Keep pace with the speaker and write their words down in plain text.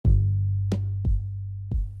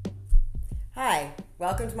Hi,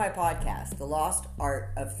 welcome to my podcast, The Lost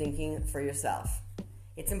Art of Thinking for Yourself.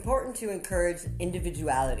 It's important to encourage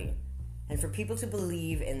individuality and for people to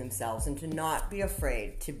believe in themselves and to not be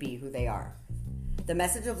afraid to be who they are. The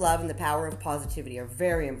message of love and the power of positivity are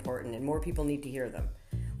very important and more people need to hear them.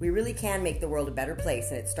 We really can make the world a better place,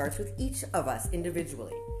 and it starts with each of us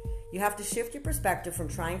individually. You have to shift your perspective from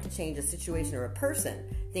trying to change a situation or a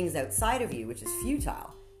person, things outside of you, which is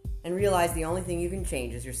futile, and realize the only thing you can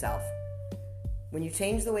change is yourself. When you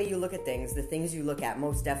change the way you look at things, the things you look at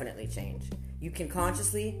most definitely change. You can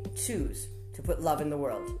consciously choose to put love in the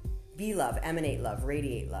world. Be love, emanate love,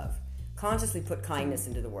 radiate love. Consciously put kindness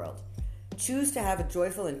into the world. Choose to have a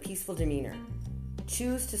joyful and peaceful demeanor.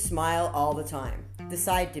 Choose to smile all the time.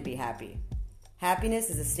 Decide to be happy. Happiness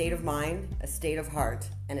is a state of mind, a state of heart,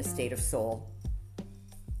 and a state of soul.